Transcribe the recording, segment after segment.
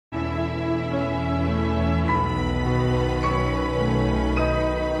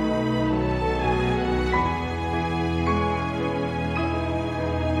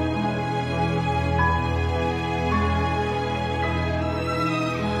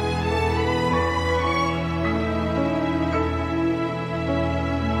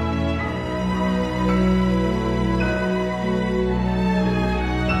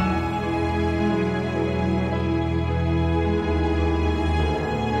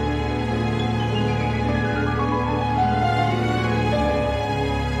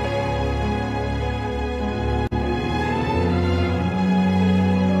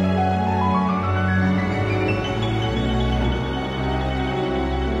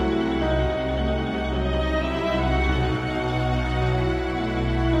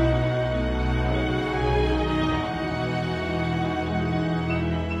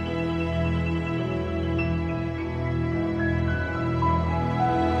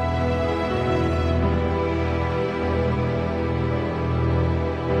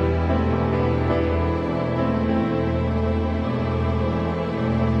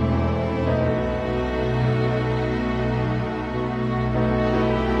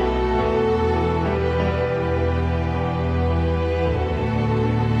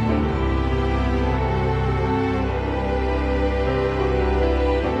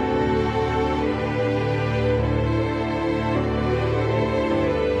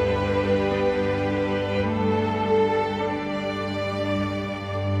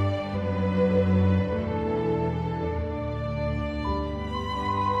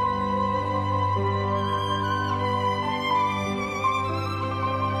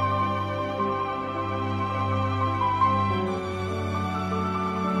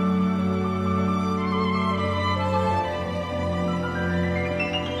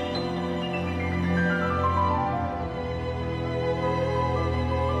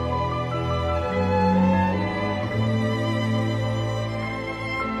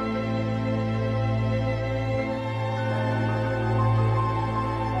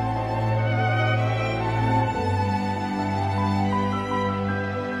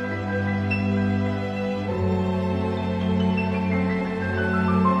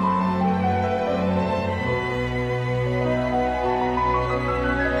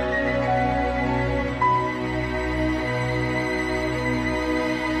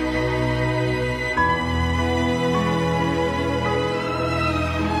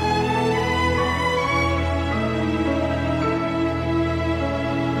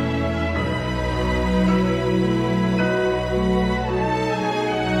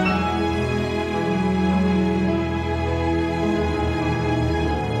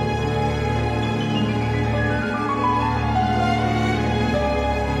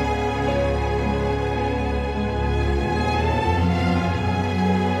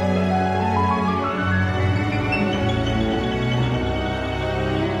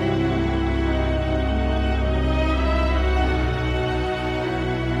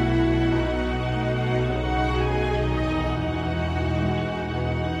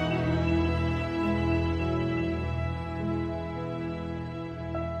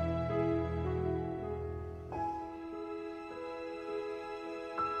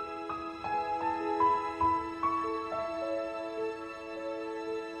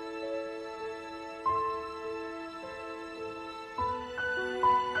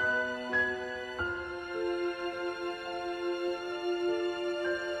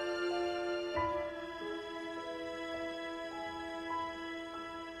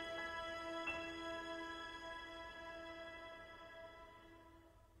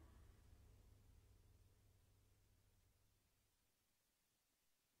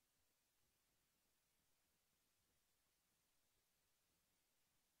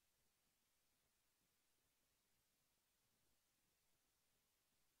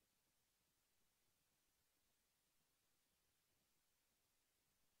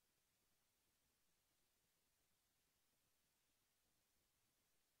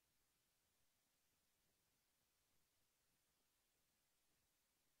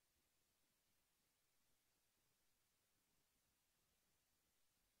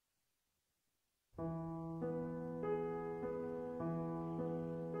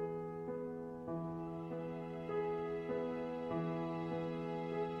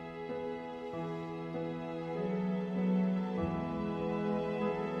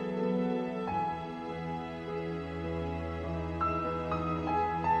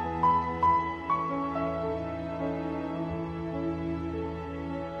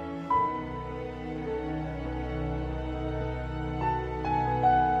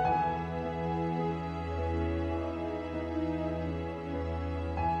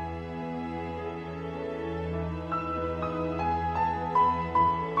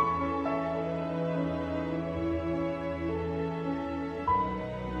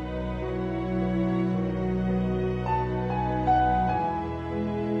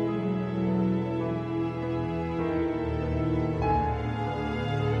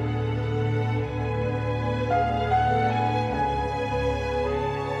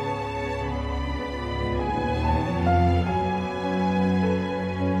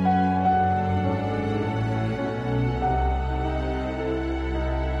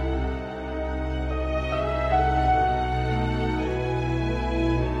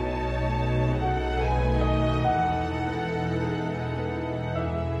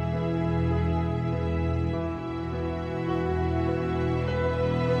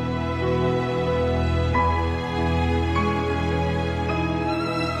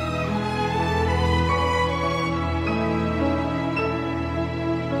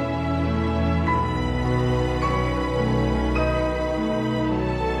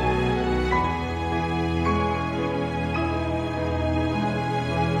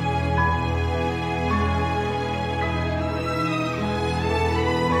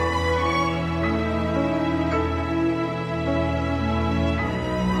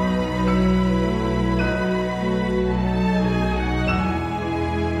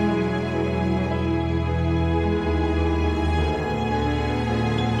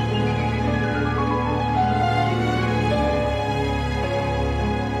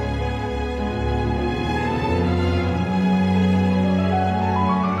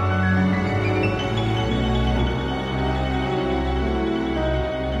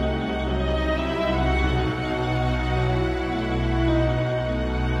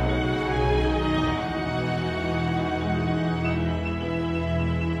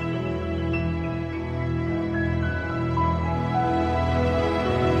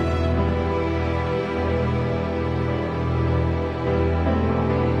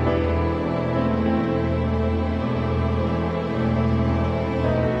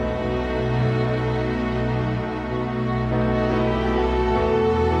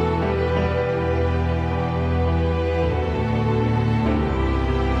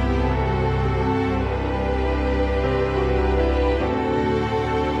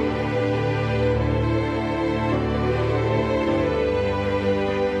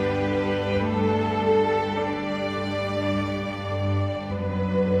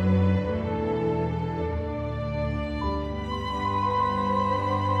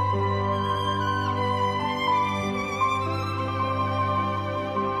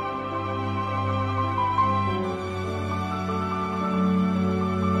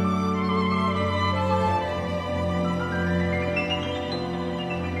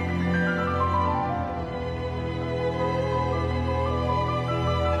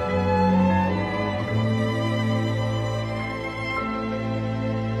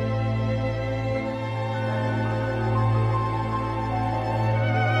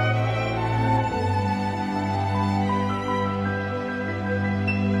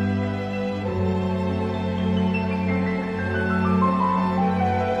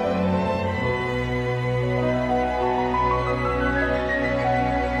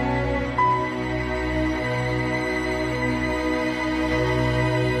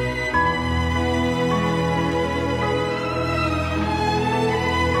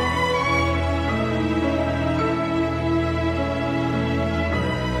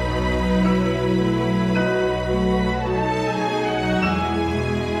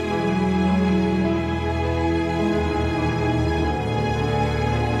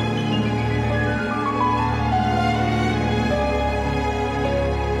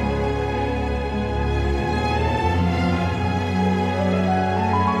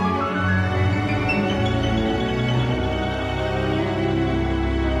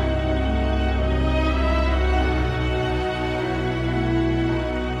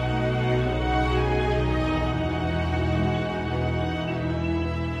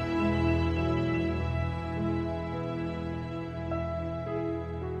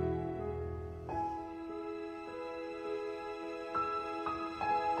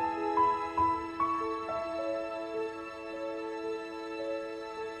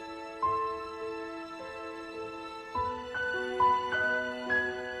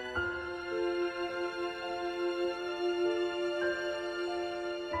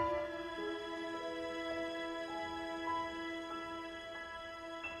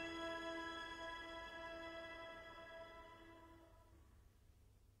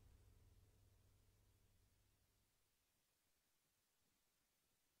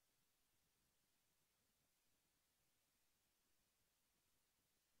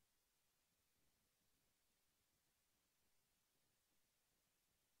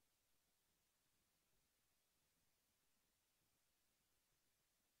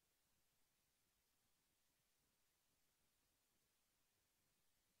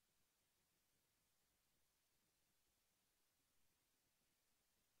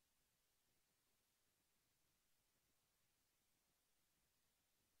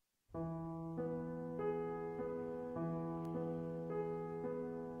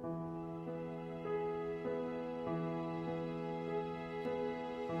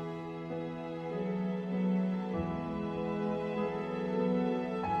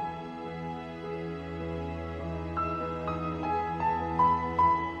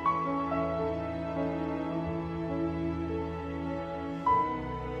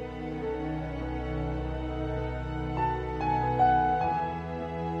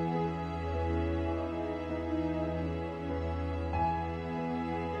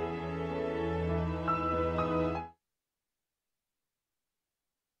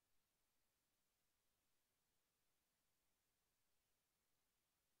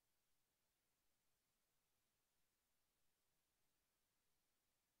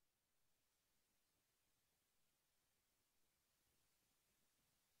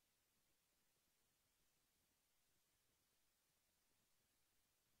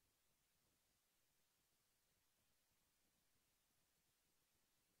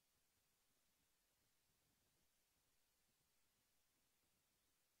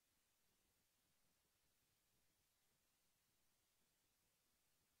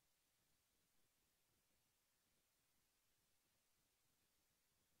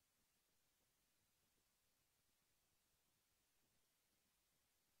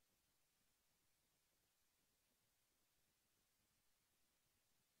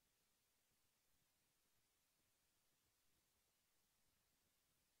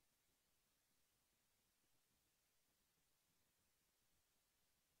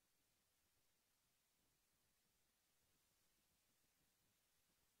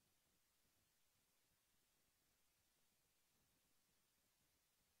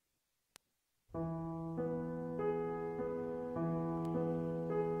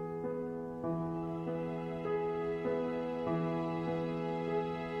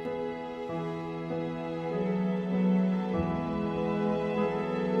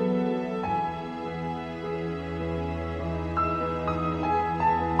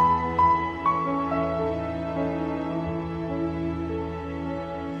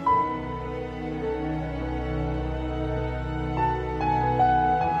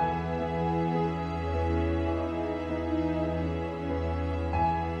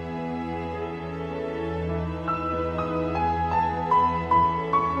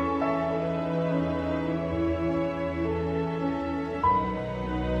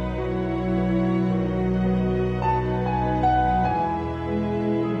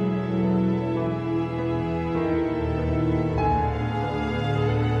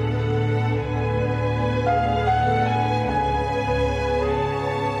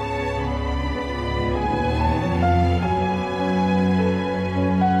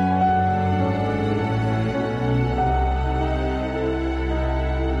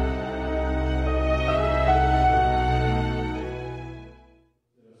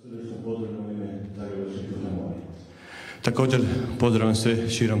Također pozdravljam sve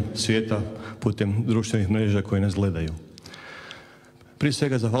širom svijeta putem društvenih mreža koji nas gledaju. Prije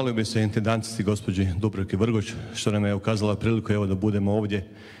svega zahvalio bih se intendantici gospođi Dubravki Vrgoč što nam je ukazala priliku evo da budemo ovdje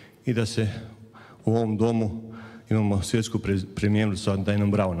i da se u ovom domu imamo svjetsku premijeru sa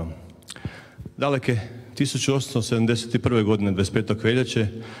Danom Brownom. Daleke 1871. godine 25. veljače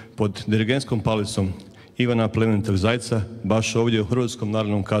pod dirigentskom palicom Ivana Plemenitog Zajca baš ovdje u Hrvatskom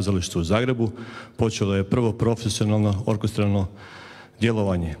narodnom kazalištu u Zagrebu počelo je prvo profesionalno orkestralno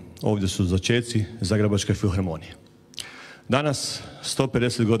djelovanje. Ovdje su začeci Zagrebačke filharmonije. Danas,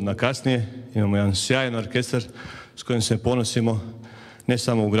 150 godina kasnije, imamo jedan sjajan orkestar s kojim se ponosimo ne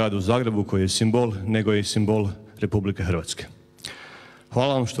samo u gradu Zagrebu koji je simbol, nego i simbol Republike Hrvatske.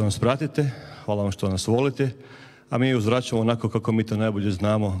 Hvala vam što nas pratite, hvala vam što nas volite, a mi uzvraćamo onako kako mi to najbolje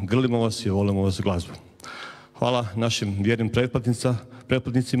znamo, grlimo vas i volimo vas glazbu. Hvala našim vjernim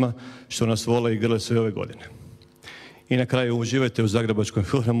pretplatnicima što nas vole i grle sve ove godine. I na kraju uživajte u Zagrebačkoj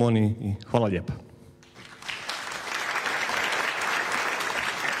filharmoniji i hvala lijepa.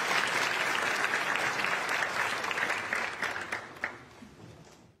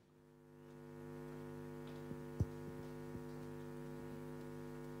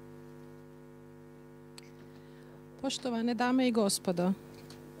 Poštovane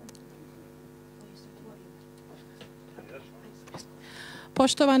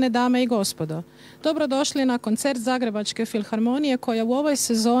dame i gospodo, dobrodošli na koncert Zagrebačke filharmonije koja u ovoj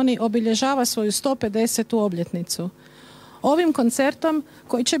sezoni obilježava svoju 150. obljetnicu. Ovim koncertom,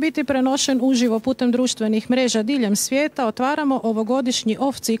 koji će biti prenošen uživo putem društvenih mreža diljem svijeta, otvaramo ovogodišnji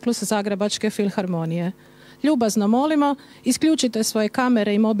off-ciklus Zagrebačke filharmonije. Ljubazno molimo, isključite svoje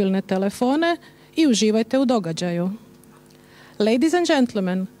kamere i mobilne telefone i uživajte u događaju. Ladies and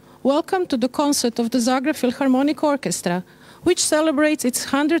gentlemen, welcome to the concert of the Zagreb Philharmonic Orchestra, which celebrates its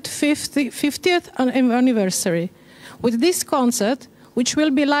 150th anniversary. With this concert, which will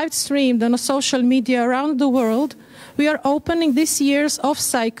be live streamed on social media around the world, we are opening this year's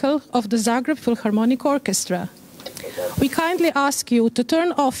off-cycle of the Zagreb Philharmonic Orchestra. We kindly ask you to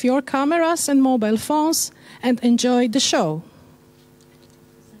turn off your cameras and mobile phones and enjoy the show.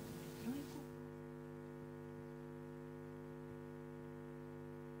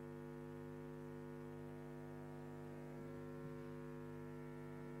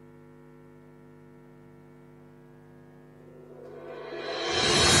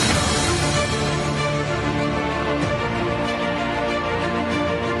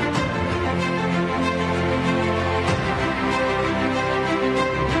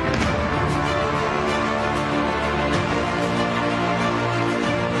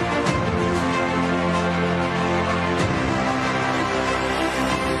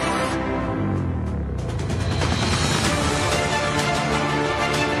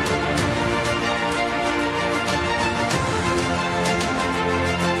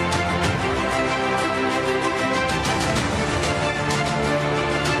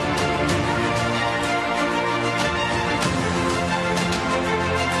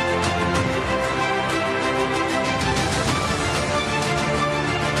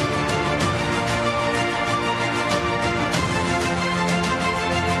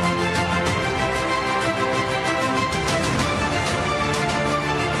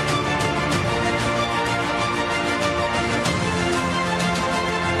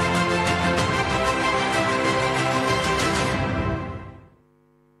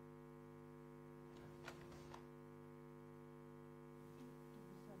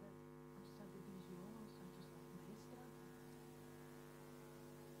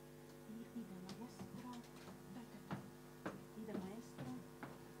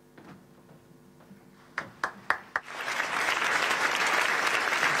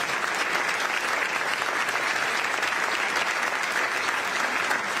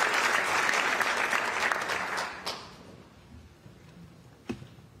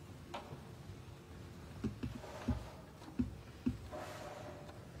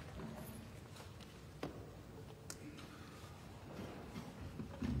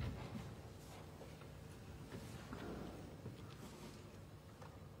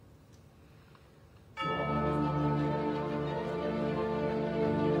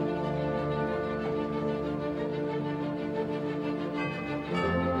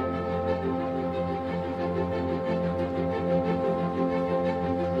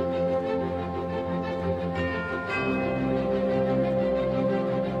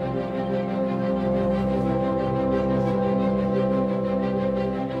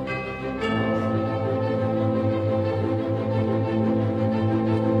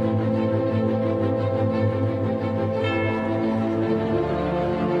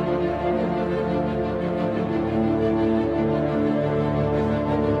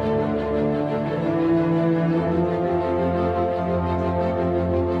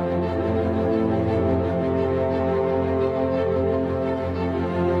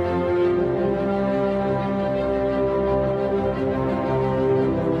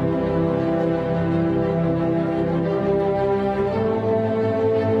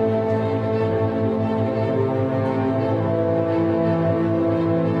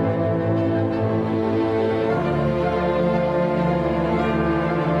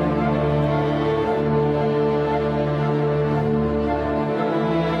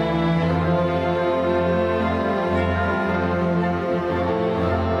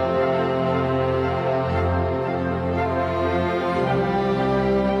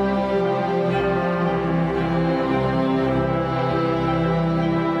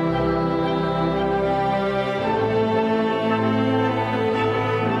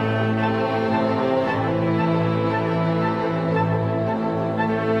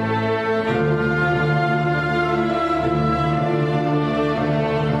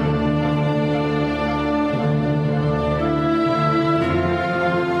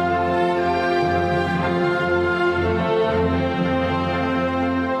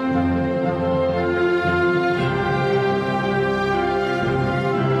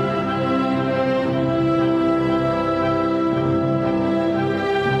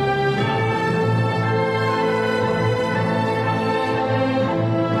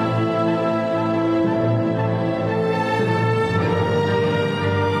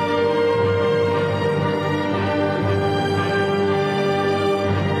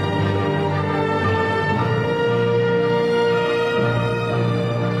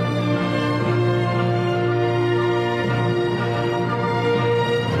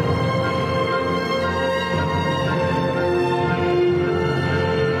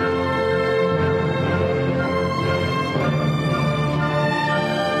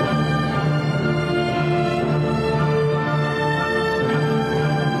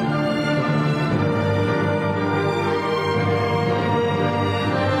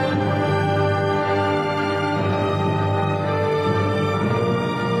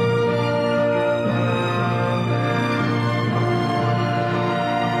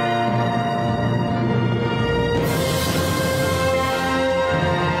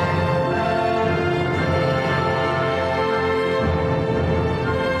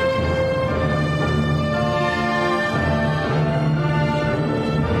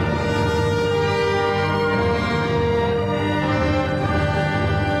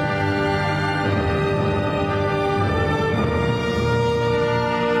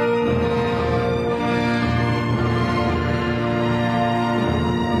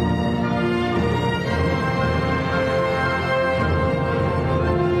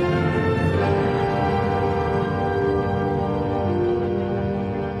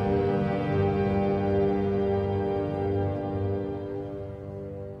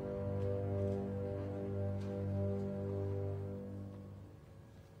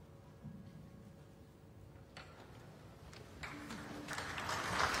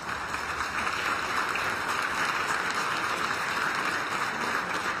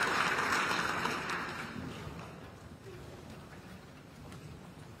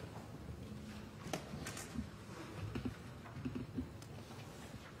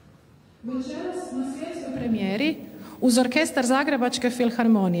 Večeras na svjetskoj premijeri uz orkestar Zagrebačke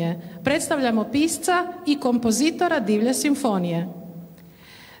filharmonije predstavljamo pisca i kompozitora divlje simfonije.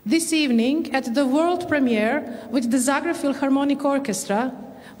 This evening, at the world premiere with the Zagreb Philharmonic Orchestra,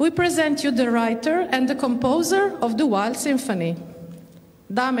 we present you the writer and the composer of the Wild Symphony.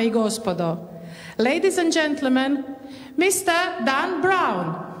 Dame i gospodo, ladies and gentlemen, Mr. Dan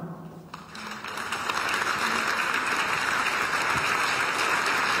Brown.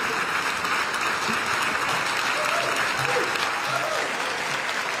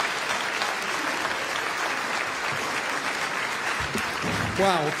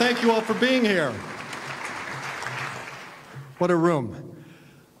 Wow, well, thank you all for being here. What a room.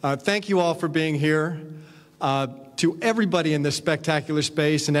 Thank you all for being here. To everybody in this spectacular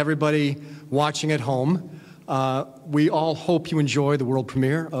space and everybody watching at home, we all hope you enjoy the world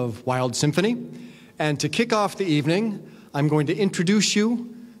premiere of Wild Symphony. And to kick off the evening, I'm going to introduce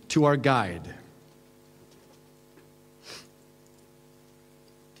you to our guide.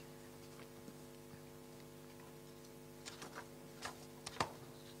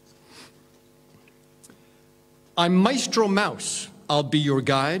 I'm Maestro Mouse, I'll be your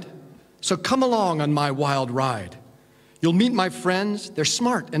guide, so come along on my wild ride. You'll meet my friends, they're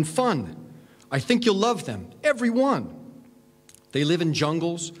smart and fun. I think you'll love them, every one. They live in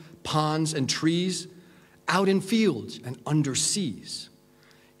jungles, ponds, and trees, out in fields and under seas.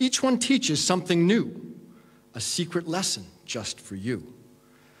 Each one teaches something new, a secret lesson just for you.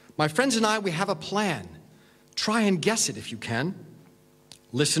 My friends and I, we have a plan. Try and guess it if you can.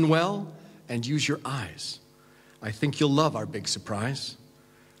 Listen well and use your eyes. I think you'll love our big surprise.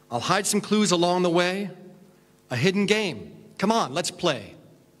 I'll hide some clues along the way. A hidden game. Come on, let's play.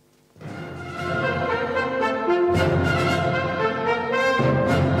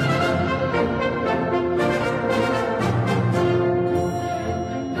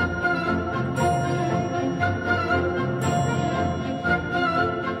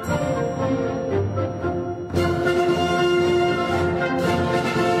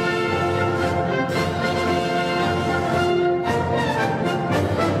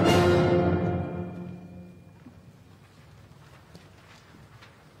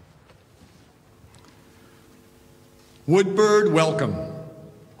 Woodbird, welcome.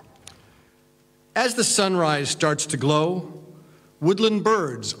 As the sunrise starts to glow, woodland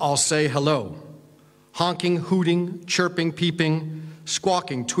birds all say hello. Honking, hooting, chirping, peeping,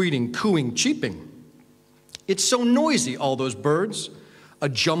 squawking, tweeting, cooing, cheeping. It's so noisy, all those birds, a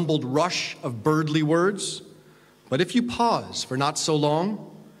jumbled rush of birdly words. But if you pause for not so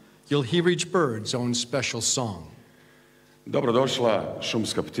long, you'll hear each bird's own special song. Dobrodošla,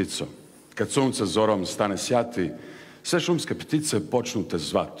 šumska ptico. Kad sunce zorom stane sjati, sve šumske ptice počnu te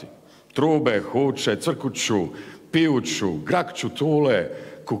zvati. Trube, huče, crkuću, pijuću, grakću tule,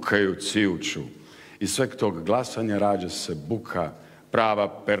 kukaju, cijuću. Iz sveg tog glasanja rađa se buka, prava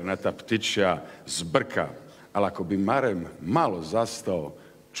pernata ptičja zbrka. Ali ako bi marem malo zastao,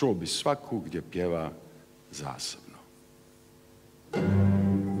 čuo bi svaku gdje pjeva zasebno.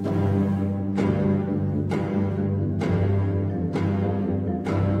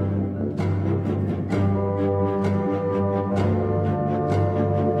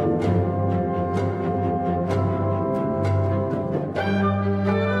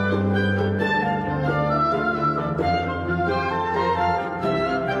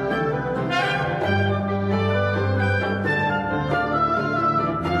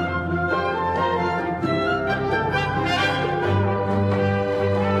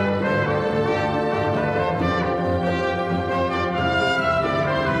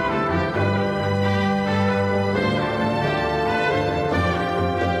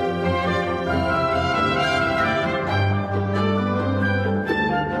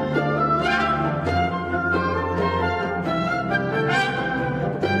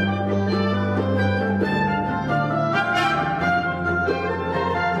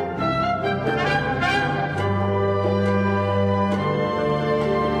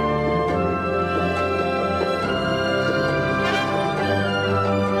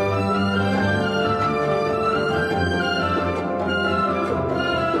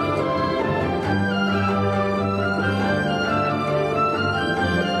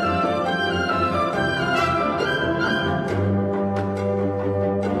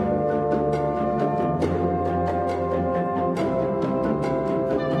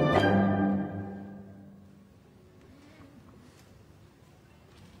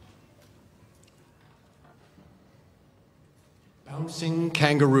 Bouncing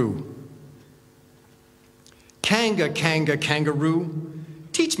kangaroo. Kanga, kanga, kangaroo,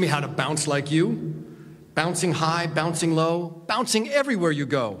 teach me how to bounce like you. Bouncing high, bouncing low, bouncing everywhere you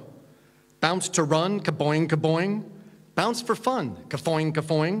go. Bounce to run, ka-boing, ka-boing. Bounce for fun, ka-foing,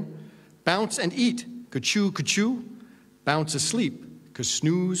 ka-foing. Bounce and eat, ka-choo, ka-choo. Bounce asleep,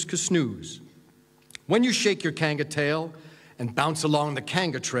 ka-snooze, ka-snooze. When you shake your kanga tail and bounce along the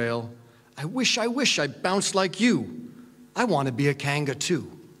kanga trail, I wish I bounced like you. I want to be a kanga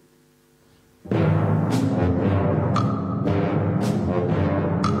too.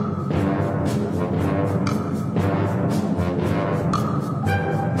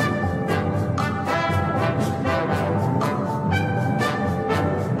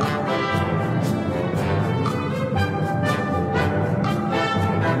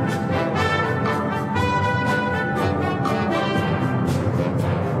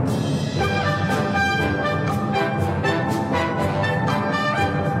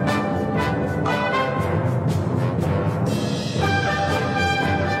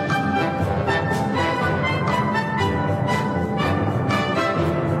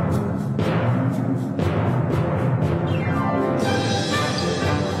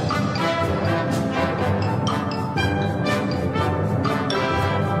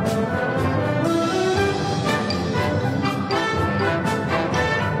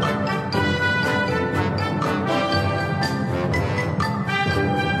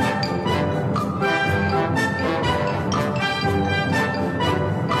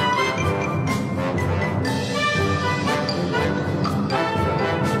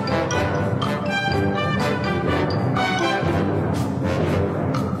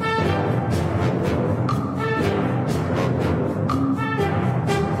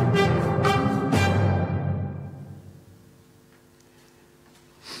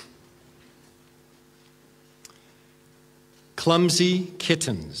 Clumsy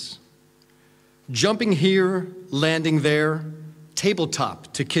kittens. Jumping here, landing there,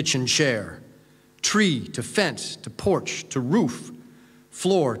 tabletop to kitchen chair, tree to fence to porch to roof,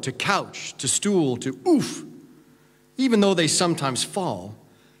 floor to couch to stool to oof. Even though they sometimes fall,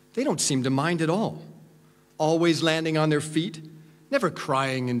 they don't seem to mind at all. Always landing on their feet, never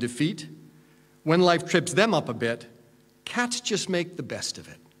crying in defeat. When life trips them up a bit, cats just make the best of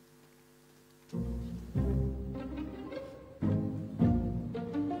it.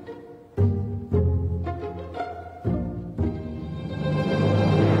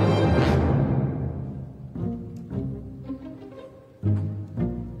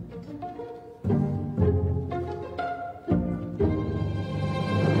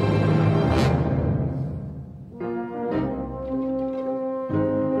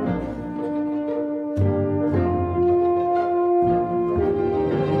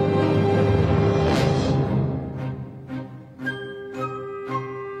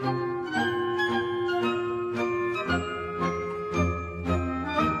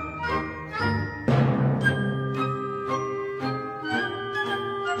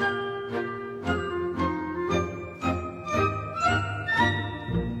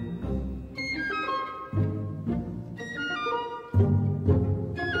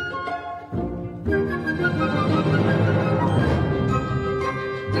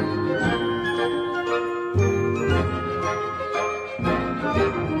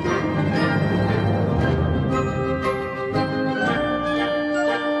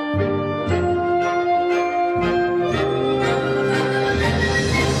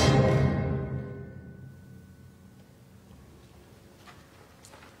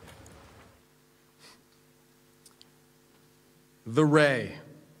 The ray.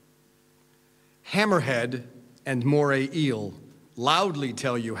 Hammerhead and moray eel loudly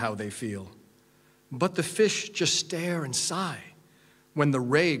tell you how they feel, but the fish just stare and sigh when the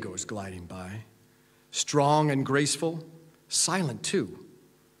ray goes gliding by. Strong and graceful, silent too.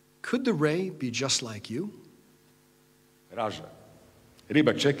 Could the ray be just like you? Raža,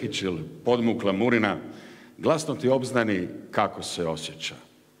 riba čekić ili podmukla murina, glasno ti obznani kako se osjeća.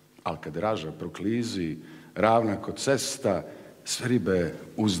 Al kad raža proklizi, ravna ko cesta, sve ribe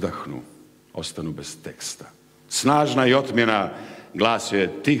uzdahnu, ostanu bez teksta. Snažna i otmjena, glas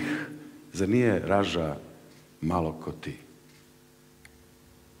je tih, zar nije raža malo ko ti?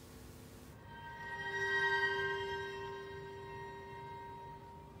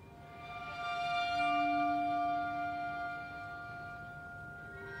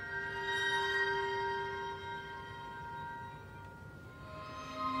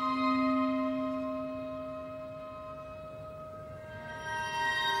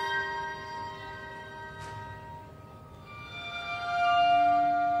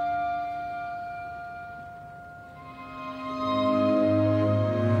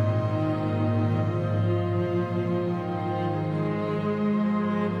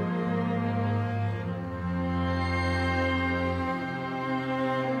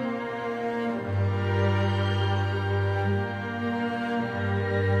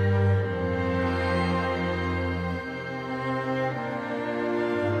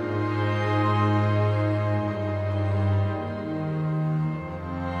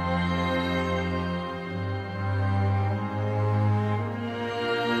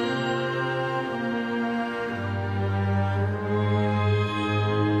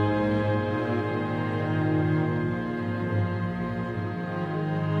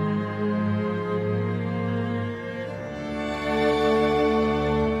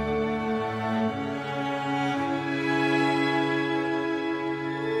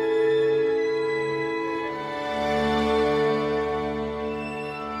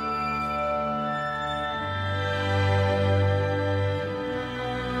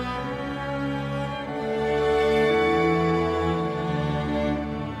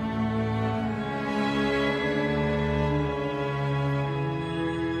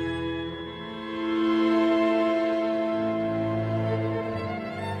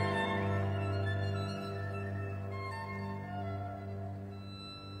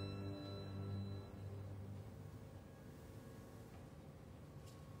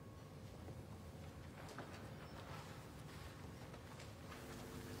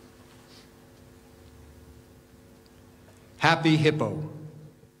 Happy hippo.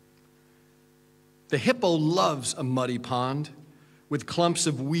 The hippo loves a muddy pond with clumps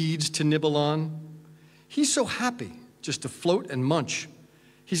of weeds to nibble on. He's so happy just to float and munch.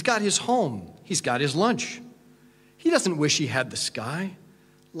 He's got his home, he's got his lunch. He doesn't wish he had the sky.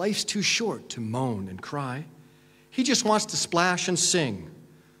 Life's too short to moan and cry. He just wants to splash and sing.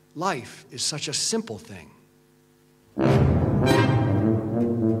 Life is such a simple thing.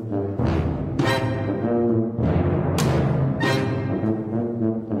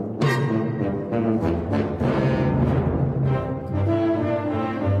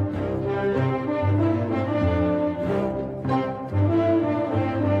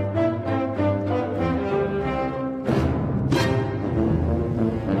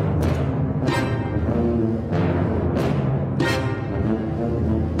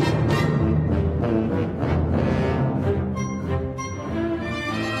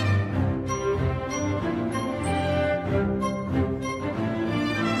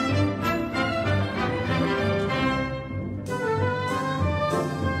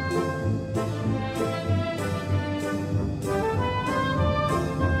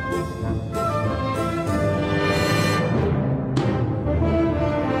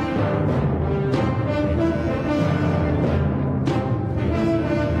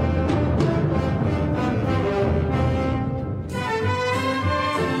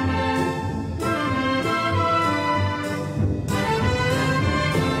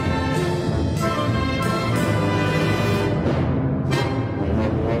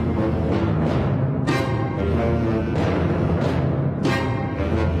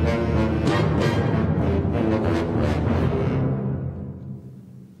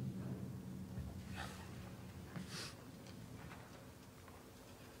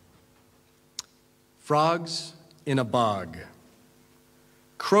 Frogs in a bog.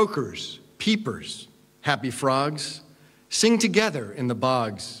 Croakers, peepers, happy frogs, sing together in the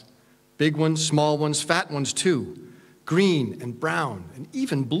bogs. Big ones, small ones, fat ones too, green and brown and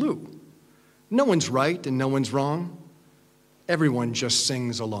even blue. No one's right and no one's wrong. Everyone just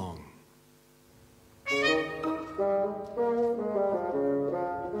sings along.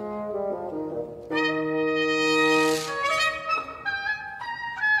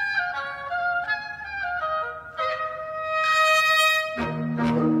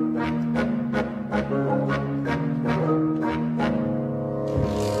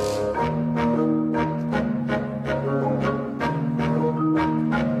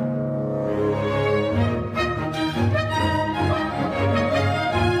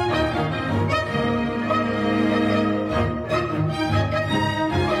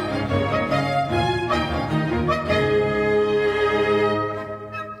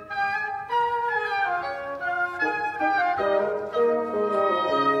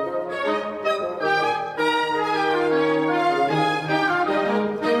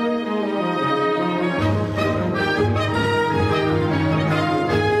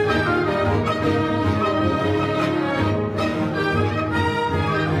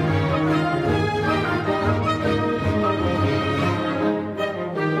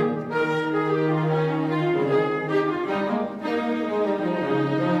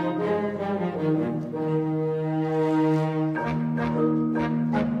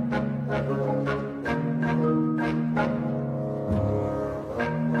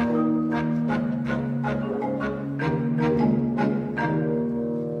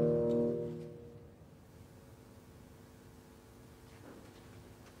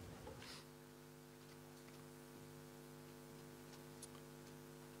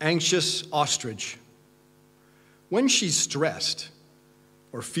 Anxious ostrich. When she's stressed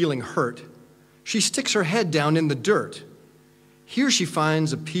or feeling hurt, she sticks her head down in the dirt. Here she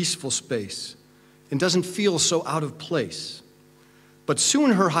finds a peaceful space and doesn't feel so out of place. But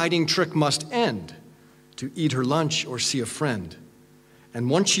soon her hiding trick must end to eat her lunch or see a friend. And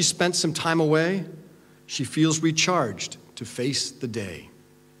once she's spent some time away, she feels recharged to face the day.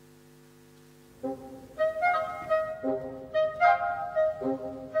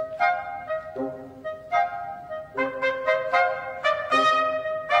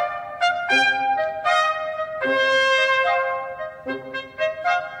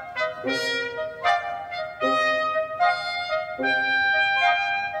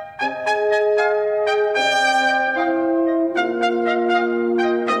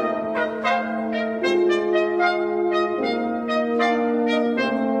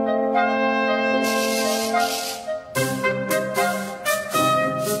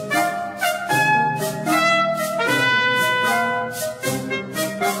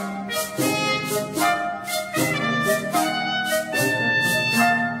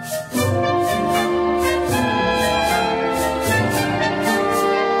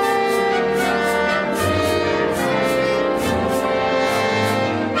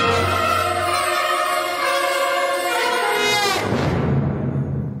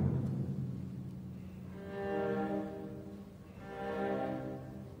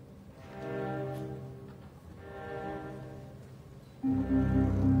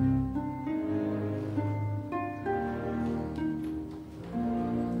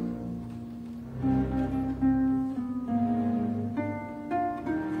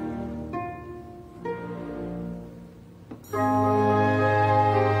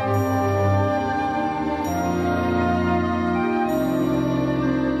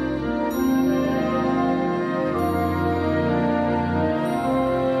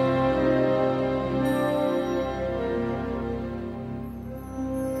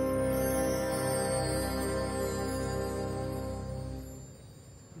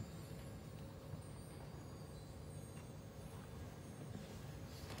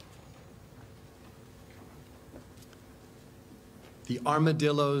 The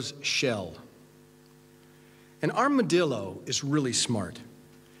armadillo's shell. An armadillo is really smart.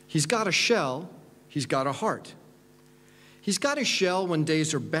 He's got a shell, he's got a heart. He's got a shell when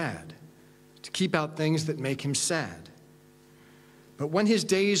days are bad, to keep out things that make him sad. But when his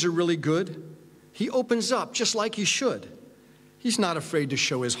days are really good, he opens up just like he should. He's not afraid to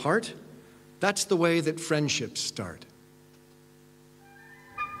show his heart. That's the way that friendships start.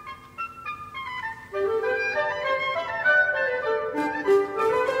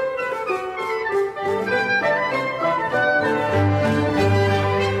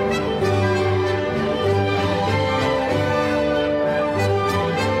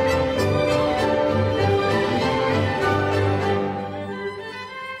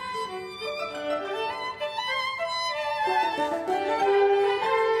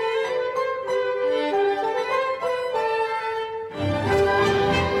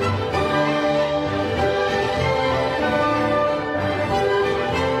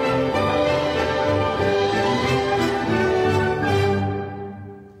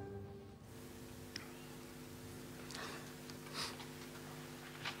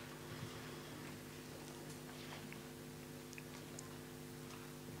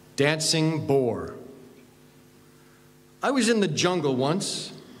 Dancing boar. I was in the jungle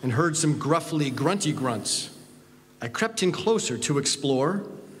once and heard some gruffly grunty grunts. I crept in closer to explore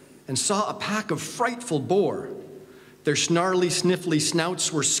and saw a pack of frightful boar. Their snarly, sniffly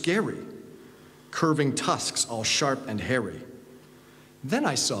snouts were scary, curving tusks all sharp and hairy. Then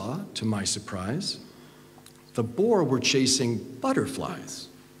I saw, to my surprise, the boar were chasing butterflies.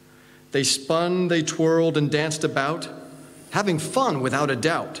 They spun, they twirled, and danced about, having fun without a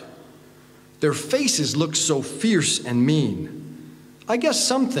doubt. Their faces looked so fierce and mean. I guess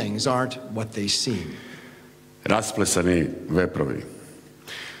some things aren't what they seem. Rasplesani veprovi.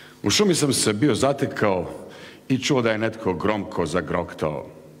 U šumi sam se bio zatekao i čuo da je netko gromko zagroktao.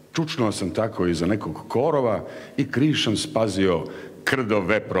 Čučnuo sam tako iza nekog korova i krišom spazio krdo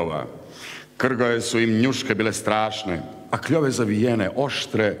veprova. Krgove su im njuške bile strašne, a kljove zavijene,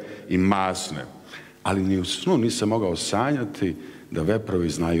 oštre i masne. Ali ni u snu nisam mogao sanjati da veprovi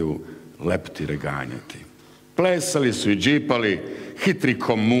znaju lepti reganjati. Plesali su i džipali, hitri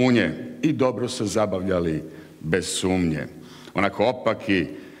ko munje i dobro se zabavljali bez sumnje. Onako opaki,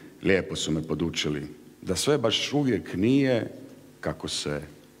 lijepo su me podučili da sve baš uvijek nije kako se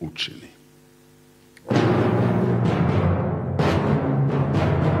učini.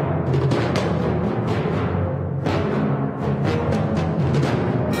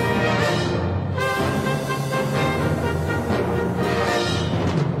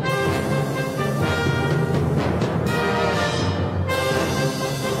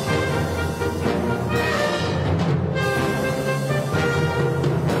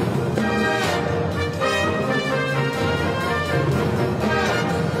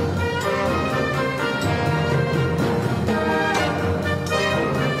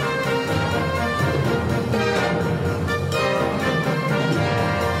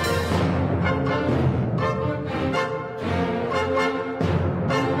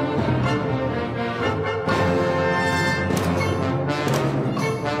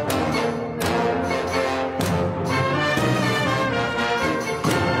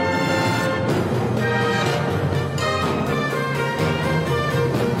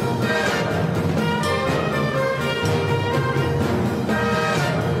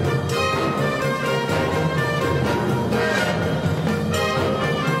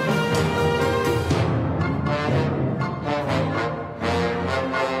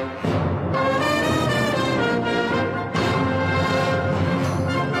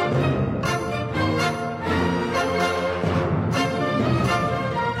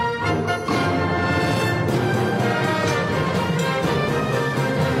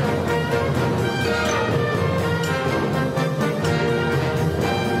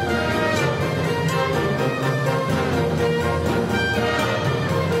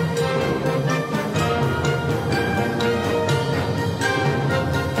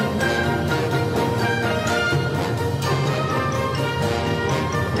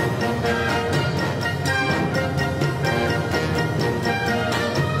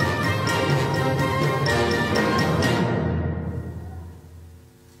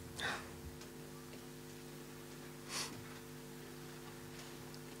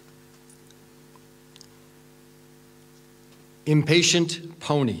 impatient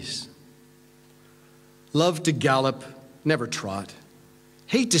ponies. Love to gallop, never trot.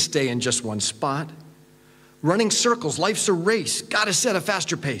 Hate to stay in just one spot. Running circles, life's a race, gotta set a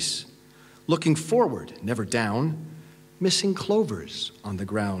faster pace. Looking forward, never down, missing clovers on the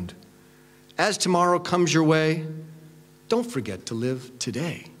ground. As tomorrow comes your way, don't forget to live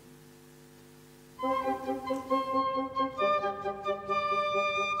today.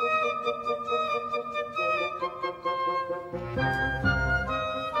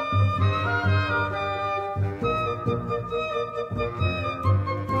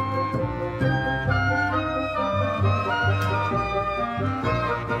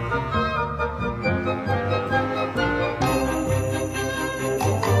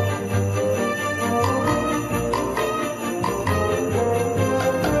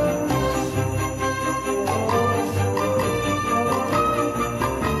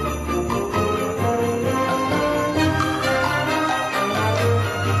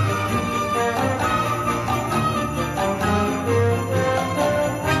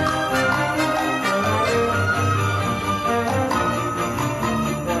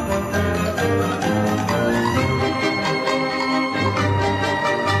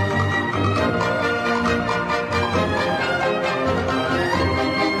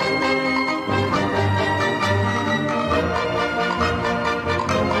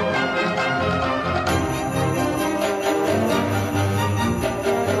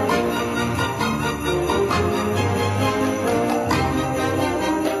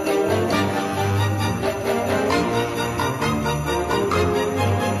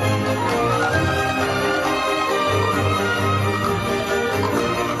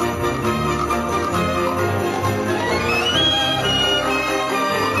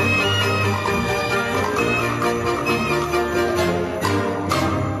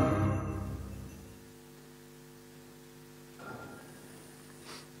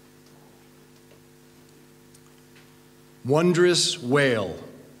 Wondrous whale.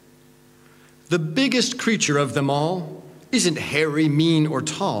 The biggest creature of them all isn't hairy, mean, or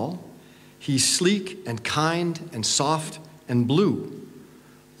tall. He's sleek and kind and soft and blue,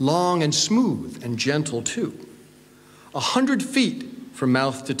 long and smooth and gentle too. 100 feet from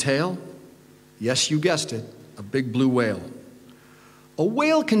mouth to tail. Yes, you guessed it, a big blue whale. A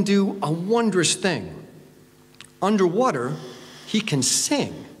whale can do a wondrous thing. Underwater, he can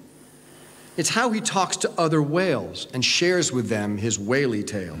sing. It's how he talks to other whales and shares with them his whaley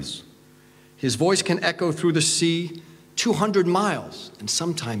tales. His voice can echo through the sea 200 miles and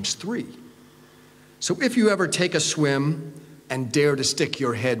sometimes 3. So if you ever take a swim and dare to stick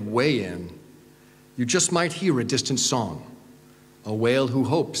your head way in, you just might hear a distant song, a whale who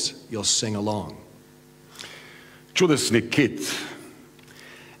hopes you'll sing along. Čudesni kit,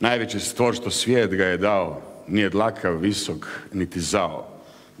 najveći stvor što svijet ga je dao, nije dlakav, visok, niti zao.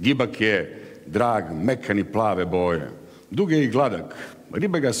 Gibak je drag, mekan i plave boje, dug je i gladak,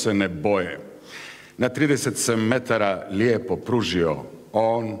 ribe ga se ne boje. Na 30 se metara lijepo pružio,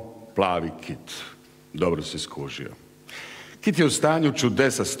 on, plavi kit, dobro se skužio. Kit je u stanju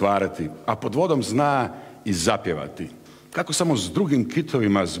čudesa stvarati, a pod vodom zna i zapjevati. Kako samo s drugim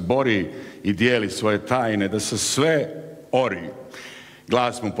kitovima zbori i dijeli svoje tajne, da se sve ori.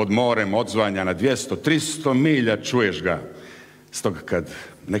 Glas mu pod morem odzvanja na 200, 300 milja, čuješ ga. Stoga kad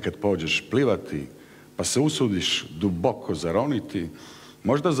nekad pođeš plivati, pa se usudiš duboko zaroniti,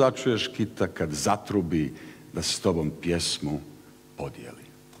 možda začuješ kita kad zatrubi da s tobom pjesmu podijeli.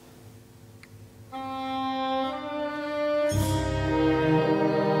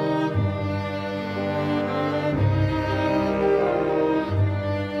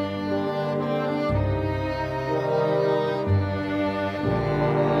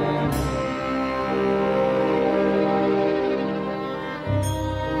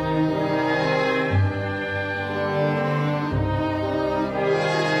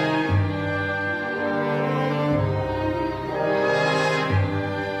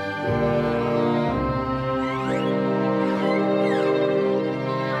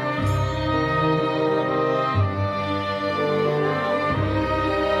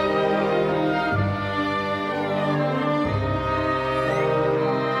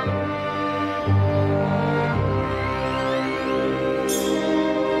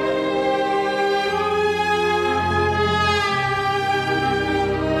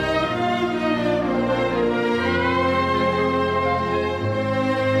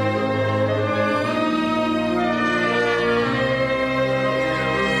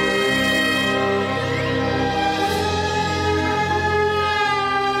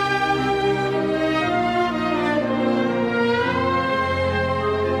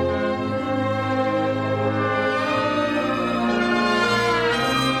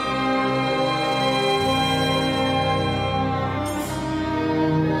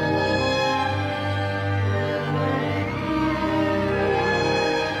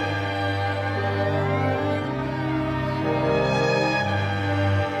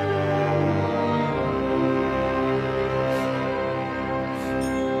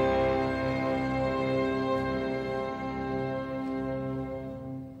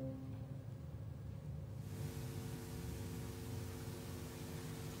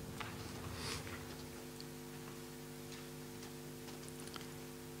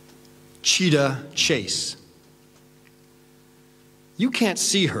 Cheetah chase. You can't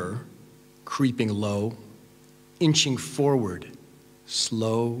see her, creeping low, inching forward,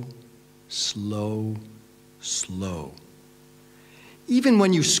 slow, slow, slow. Even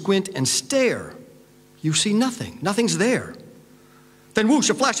when you squint and stare, you see nothing. Nothing's there. Then whoosh,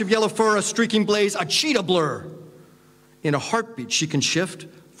 a flash of yellow fur, a streaking blaze, a cheetah blur. In a heartbeat, she can shift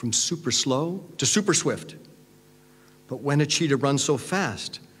from super slow to super swift. But when a cheetah runs so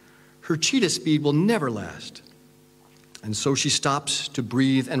fast, her cheetah speed will never last. And so she stops to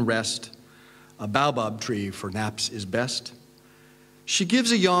breathe and rest. A baobab tree for naps is best. She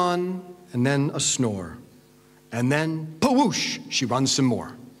gives a yawn and then a snore. And then, pa-whoosh, she runs some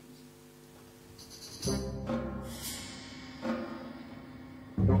more.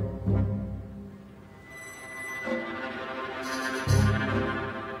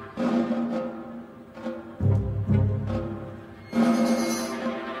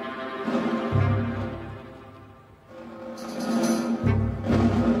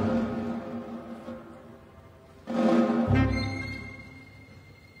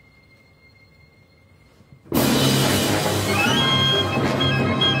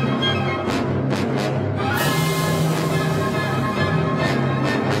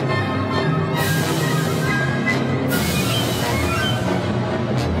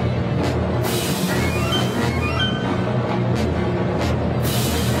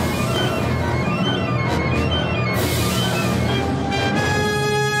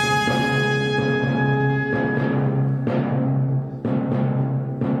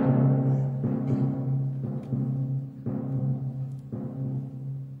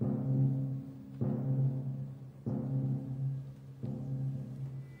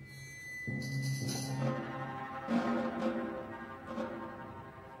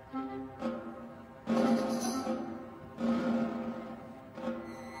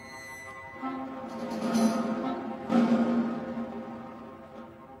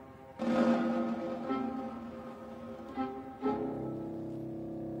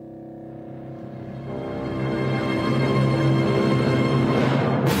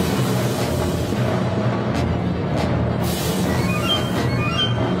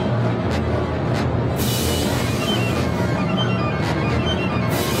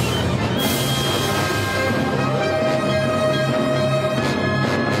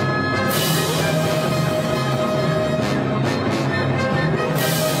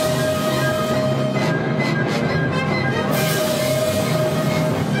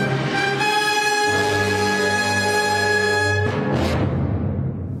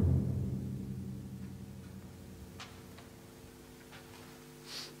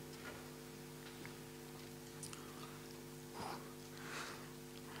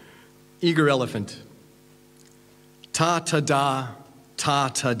 Eager elephant. Ta-ta-da,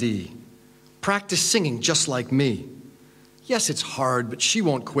 ta-ta-dee. Practice singing just like me. Yes, it's hard, but she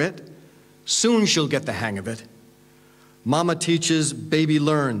won't quit. Soon she'll get the hang of it. Mama teaches, baby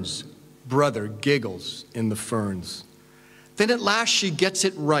learns. Brother giggles in the ferns. Then at last she gets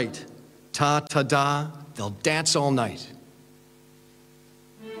it right. Ta-ta-da, they'll dance all night.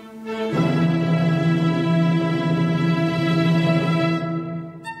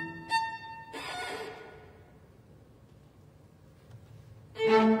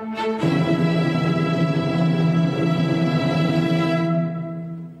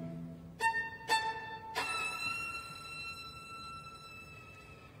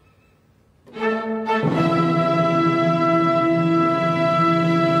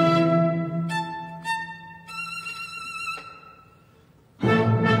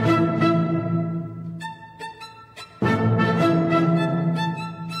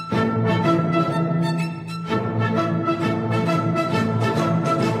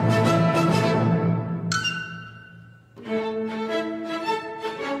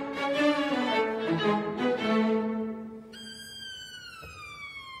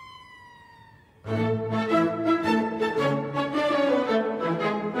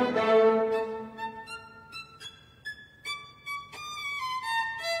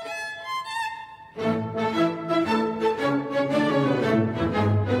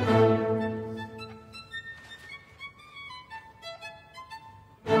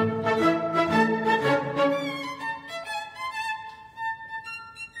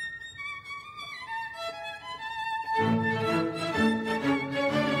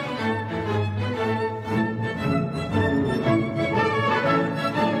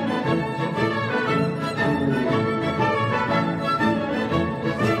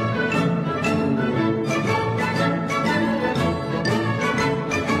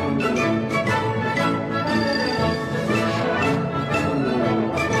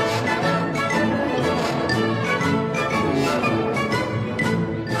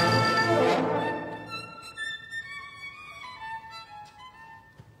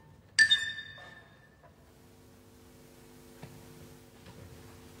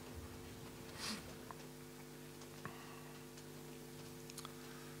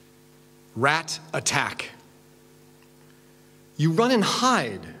 Rat attack. You run and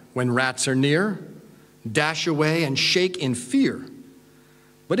hide when rats are near, dash away and shake in fear.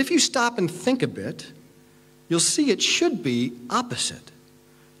 But if you stop and think a bit, you'll see it should be opposite.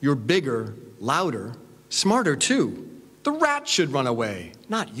 You're bigger, louder, smarter too. The rat should run away,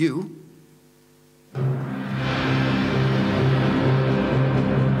 not you.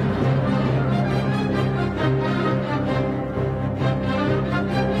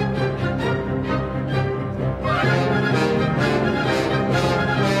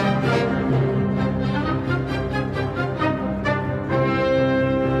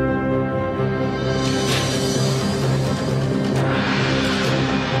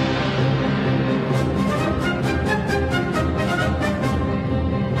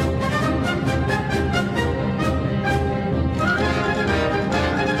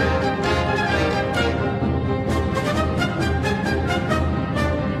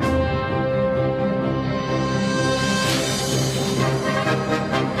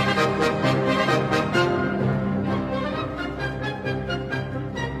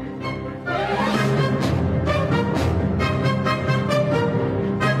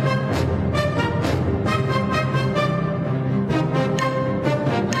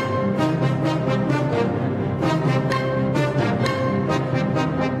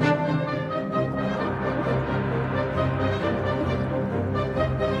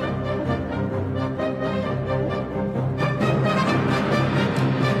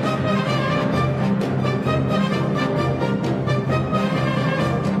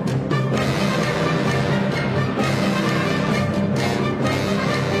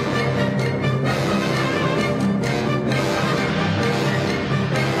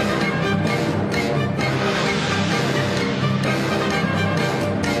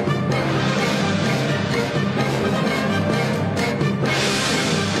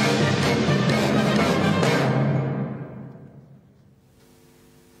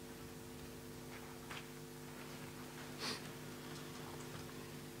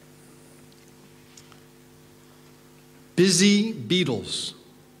 Busy beetles.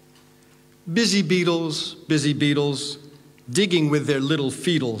 Busy beetles, digging with their little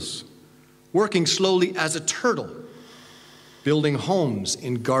feetles, working slowly as a turtle, building homes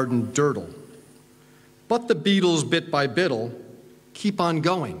in garden dirtle. But the beetles, bit by bittle, keep on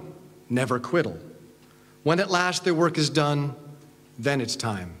going, never quittle. When at last their work is done, then it's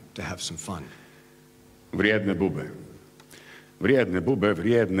time to have some fun. Vrijedne bube. Vrijedne bube,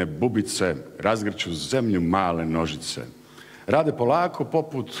 vrijedne bubice, razgrću zemlju male nožice. Rade polako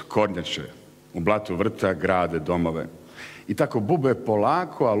poput kornjače, u blatu vrta grade domove. I tako bube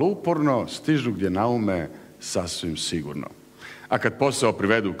polako, ali uporno, stižu gdje naume sasvim sigurno. A kad posao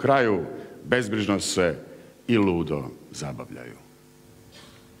privedu kraju, bezbrižno se i ludo zabavljaju.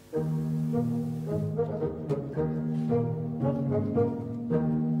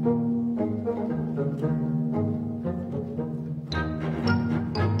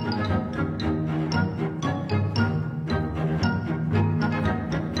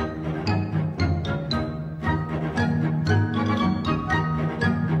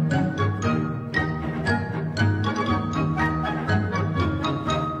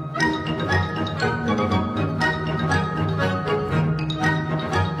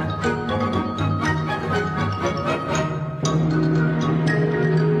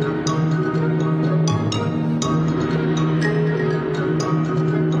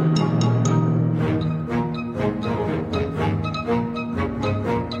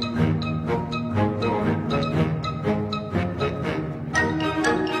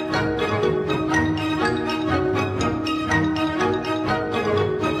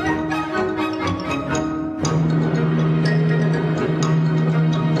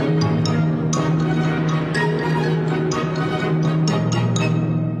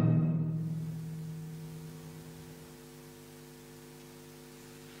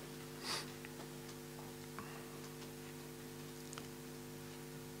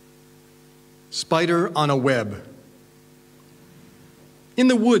 Spider on a web. In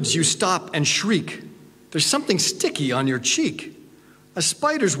the woods, you stop and shriek. There's something sticky on your cheek. A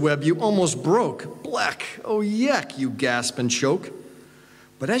spider's web you almost broke. Black, oh yuck, you gasp and choke.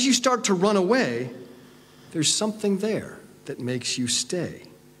 But as you start to run away, there's something there that makes you stay.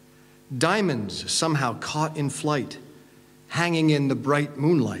 Diamonds somehow caught in flight, hanging in the bright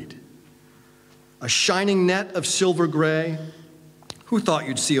moonlight. A shining net of silver gray. Who thought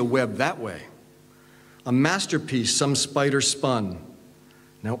you'd see a web that way? A masterpiece some spider spun.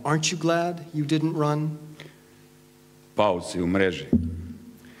 Now aren't you glad you didn't run? Pauci u mreži.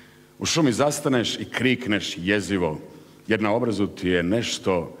 U šumi zastaneš i krikneš jezivo, jer na obrazu ti je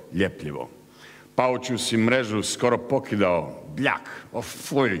nešto ljepljivo. Paučju si mrežu skoro pokidao, bljak,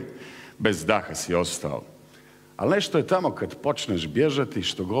 ofuj, bez daha si ostao. Ali nešto je tamo kad počneš bježati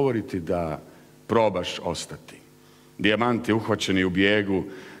što govori ti da probaš ostati. Dijamanti uhvaćeni u bijegu,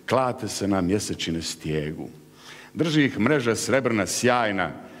 klate se na mjesečine stijegu. Drži ih mreža srebrna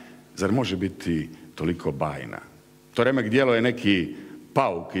sjajna, zar može biti toliko bajna? To remek djelo je neki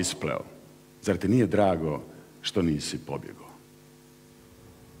pauk ispleo, zar ti nije drago što nisi pobjegao?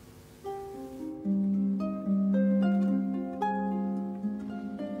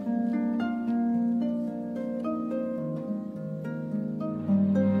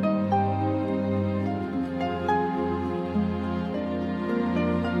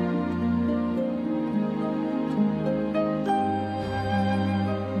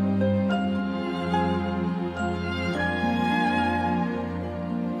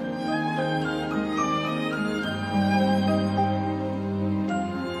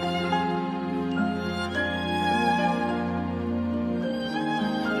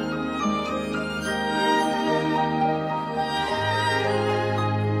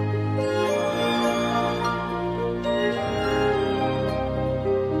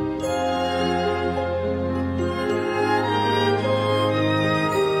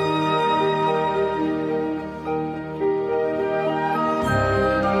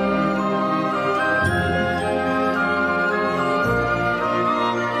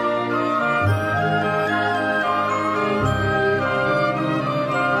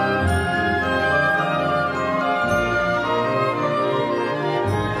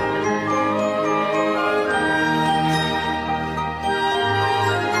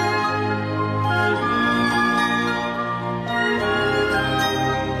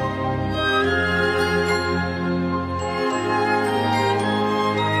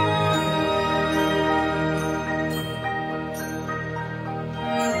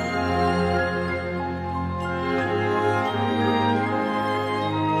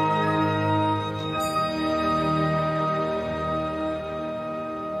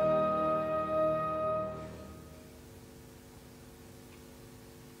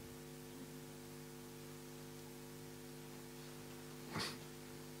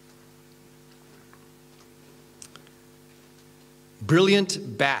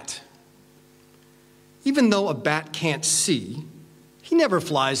 Brilliant bat. Even though a bat can't see, he never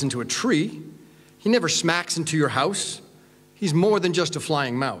flies into a tree. He never smacks into your house. He's more than just a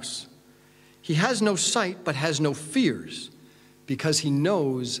flying mouse. He has no sight but has no fears because he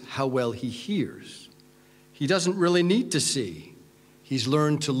knows how well he hears. He doesn't really need to see. He's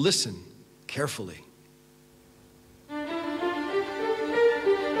learned to listen carefully.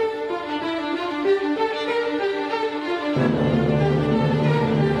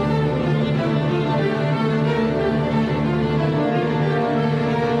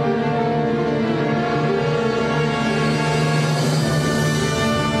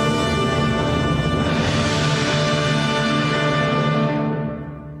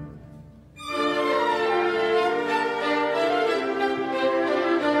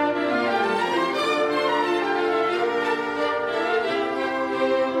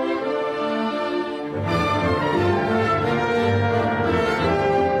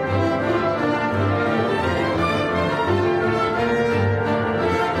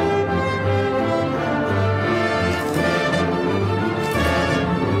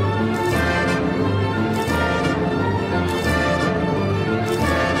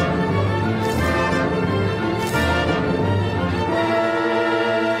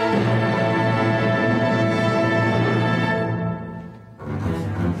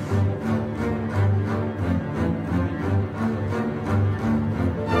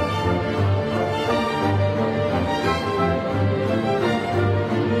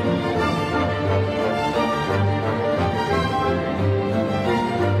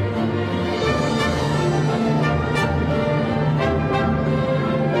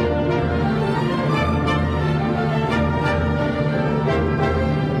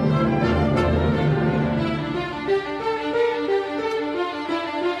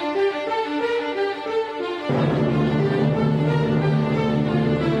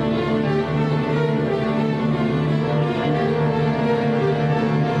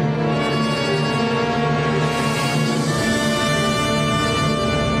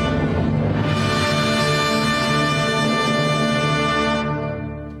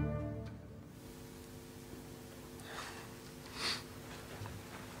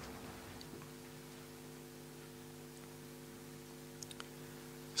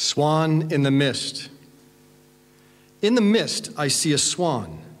 Swan in the mist. In the mist, I see a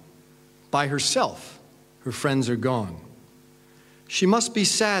swan. By herself, her friends are gone. She must be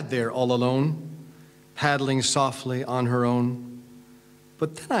sad there all alone, paddling softly on her own.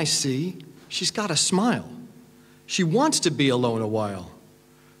 But then I see she's got a smile. She wants to be alone a while.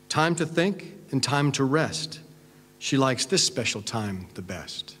 Time to think and time to rest. She likes this special time the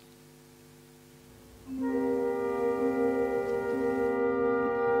best.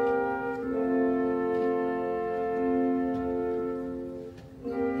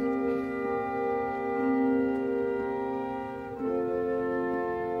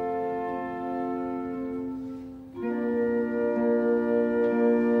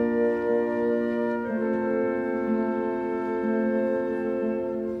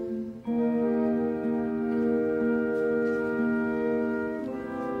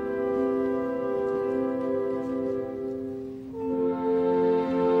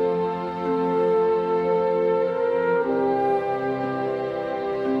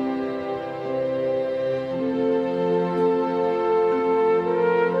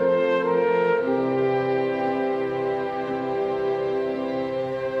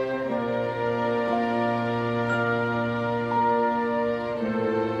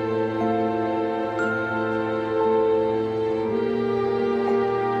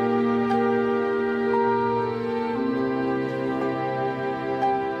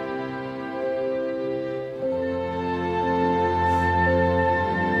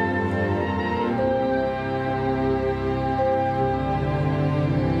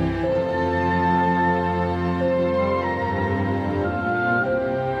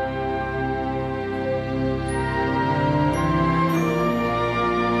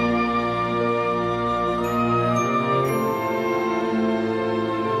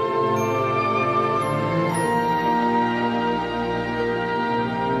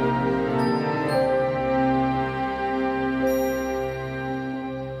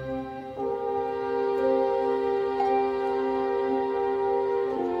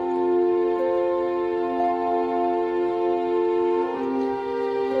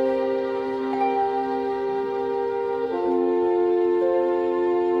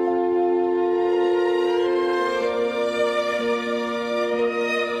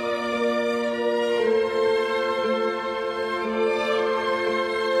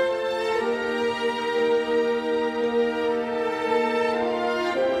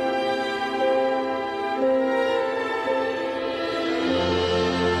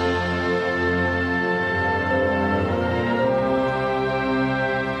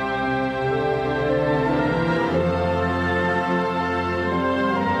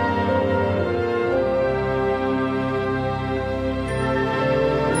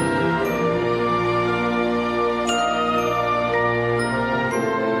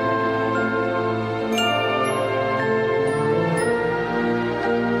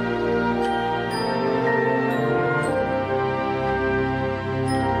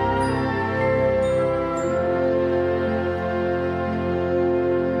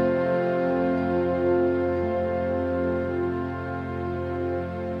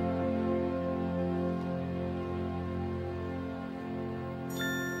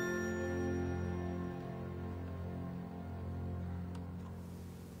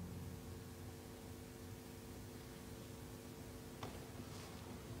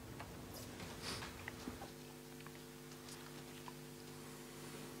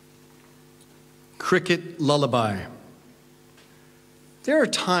 Cricket Lullaby. There are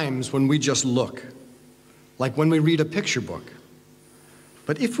times when we just look, like when we read a picture book.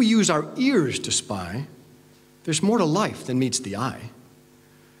 But if we use our ears to spy, there's more to life than meets the eye.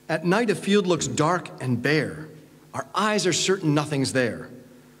 At night, a field looks dark and bare. Our eyes are certain nothing's there.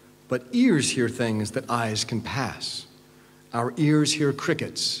 But ears hear things that eyes can pass. Our ears hear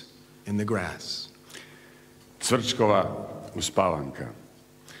crickets in the grass. Cvrčkova uspavanka.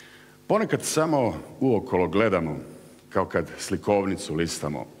 Ponekad samo uokolo gledamo, kao kad slikovnicu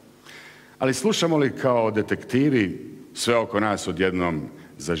listamo. Ali slušamo li kao detektivi, sve oko nas odjednom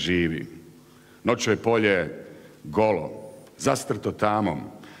zaživi. Noću je polje golo, zastrto tamom.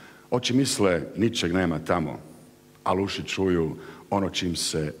 Oči misle, ničeg nema tamo. Ali uši čuju ono čim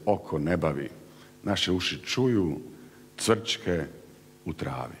se oko ne bavi. Naše uši čuju cvrčke u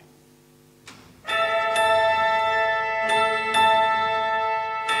travi.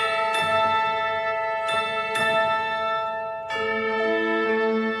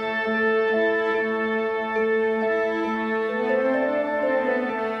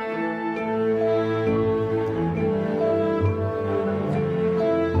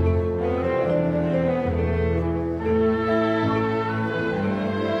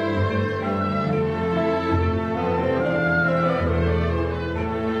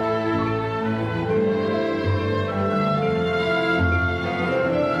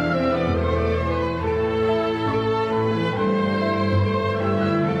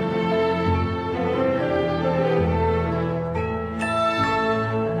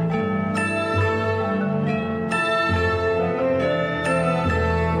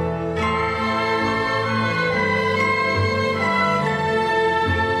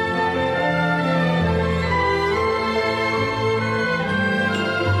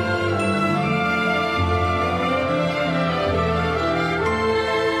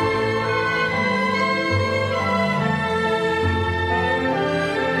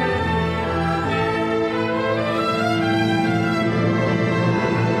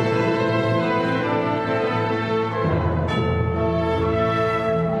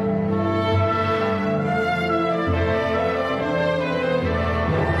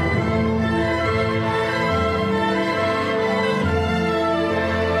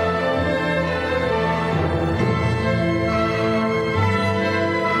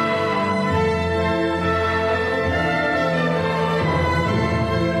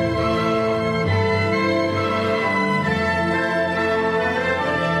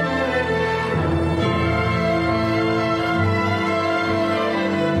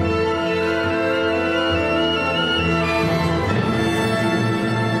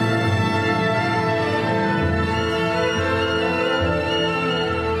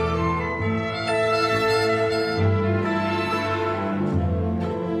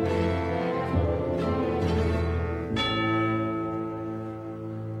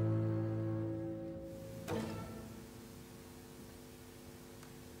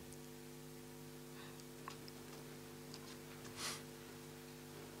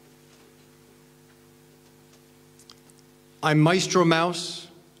 I'm Maestro Mouse.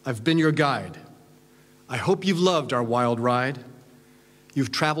 I've been your guide. I hope you've loved our wild ride.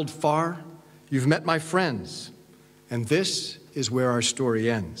 You've traveled far. You've met my friends. And this is where our story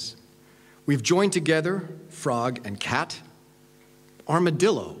ends. We've joined together frog and cat,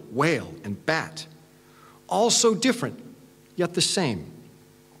 armadillo, whale, and bat, all so different, yet the same,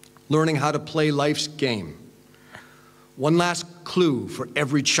 learning how to play life's game. One last clue for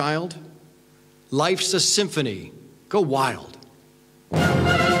every child: life's a symphony. Go wild.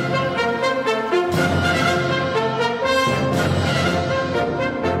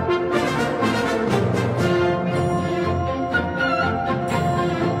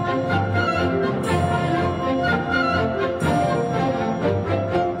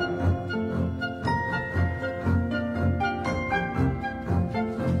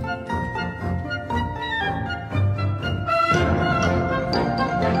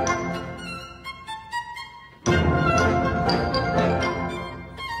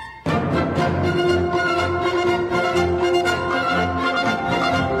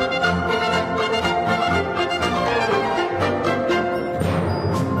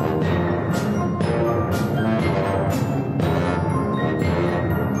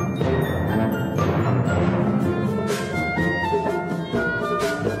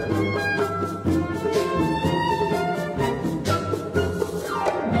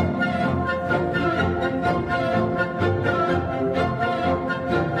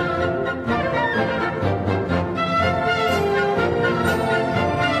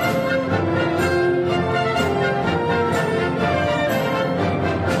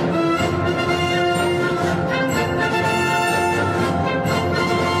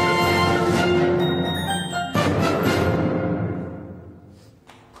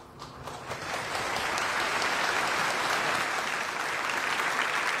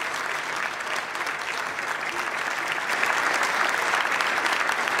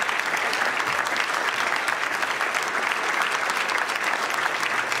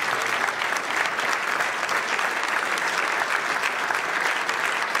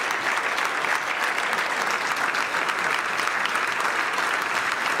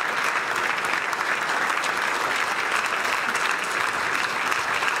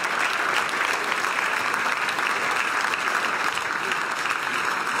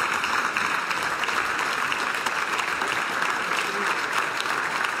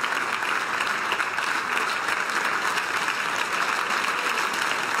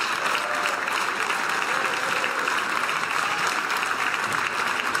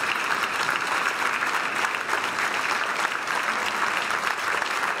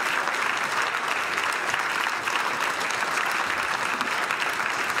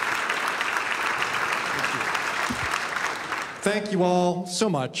 Thank you all so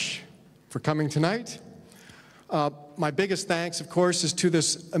much for coming tonight. My biggest thanks, of course, is to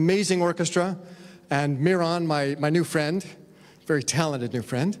this amazing orchestra and Miran, my new friend, very talented new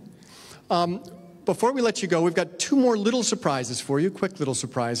friend. Before we let you go, we've got two more little surprises for you, quick little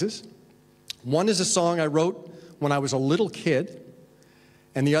surprises. One is a song I wrote when I was a little kid,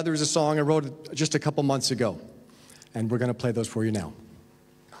 and the other is a song I wrote just a couple months ago. And we're going to play those for you now.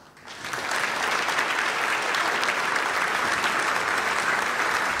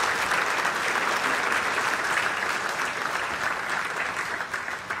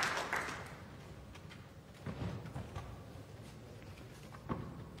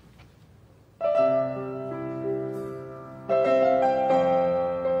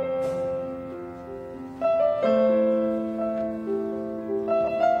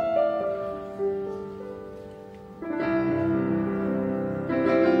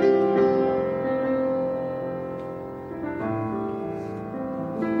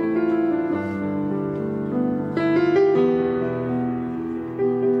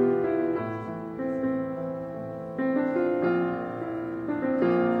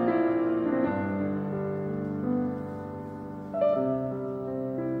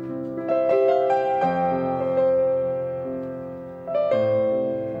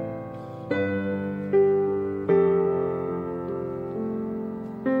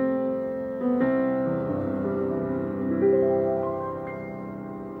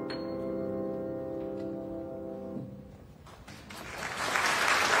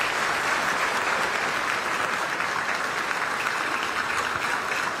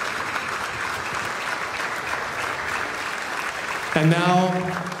 And now,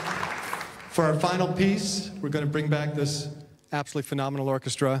 for our final piece, we're going to bring back this absolutely phenomenal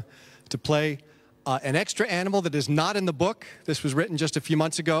orchestra to play an extra animal that is not in the book. This was written just a few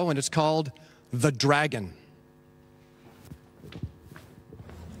months ago, and it's called The Dragon.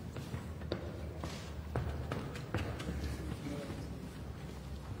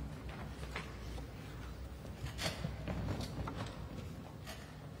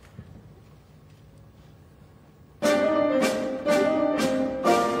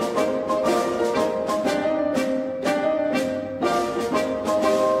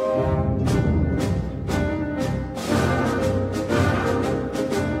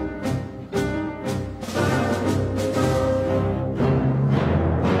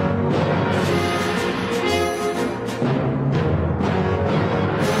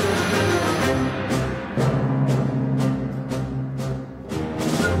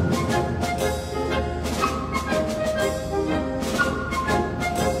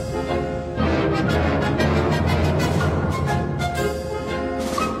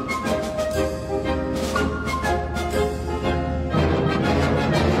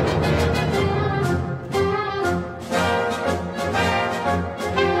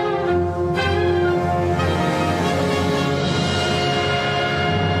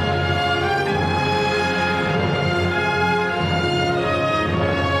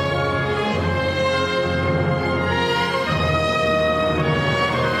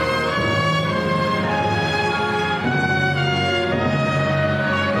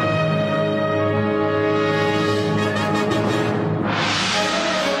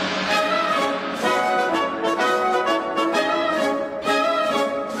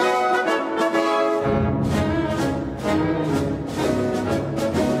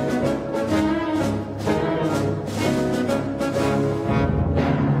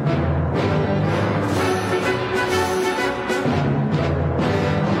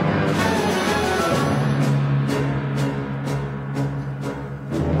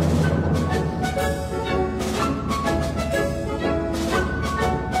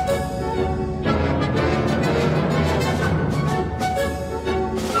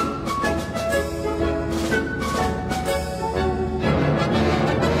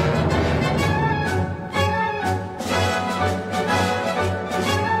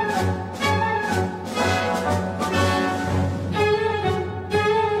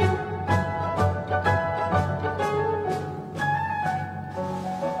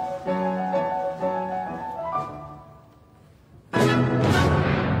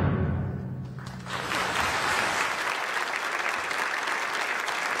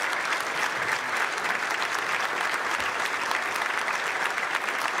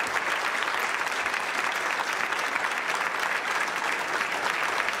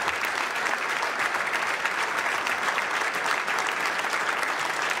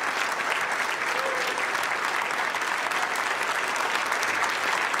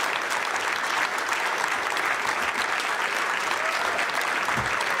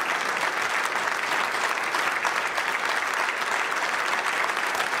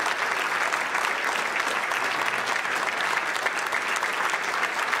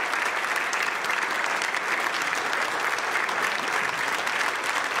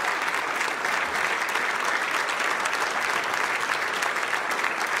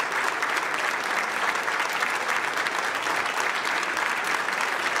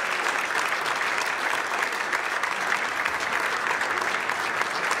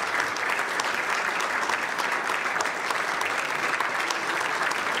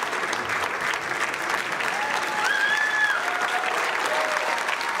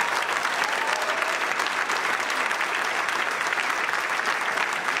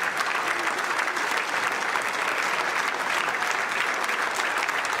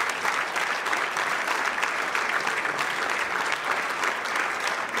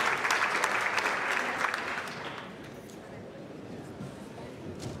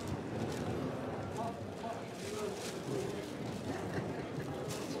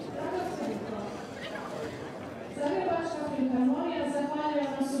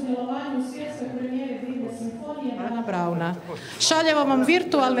 Dana Browna. Šaljemo vam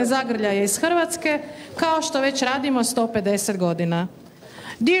virtualne zagrljaje iz Hrvatske, kao što već radimo 150 godina.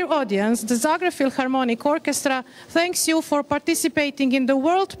 Dear audience, the Zagreb Philharmonic Orchestra thanks you for participating in the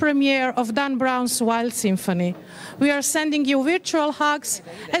world premiere of Dan Brown's Wild Symphony. We are sending you virtual hugs,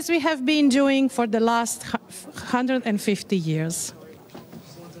 as we have been doing for the last 150 years.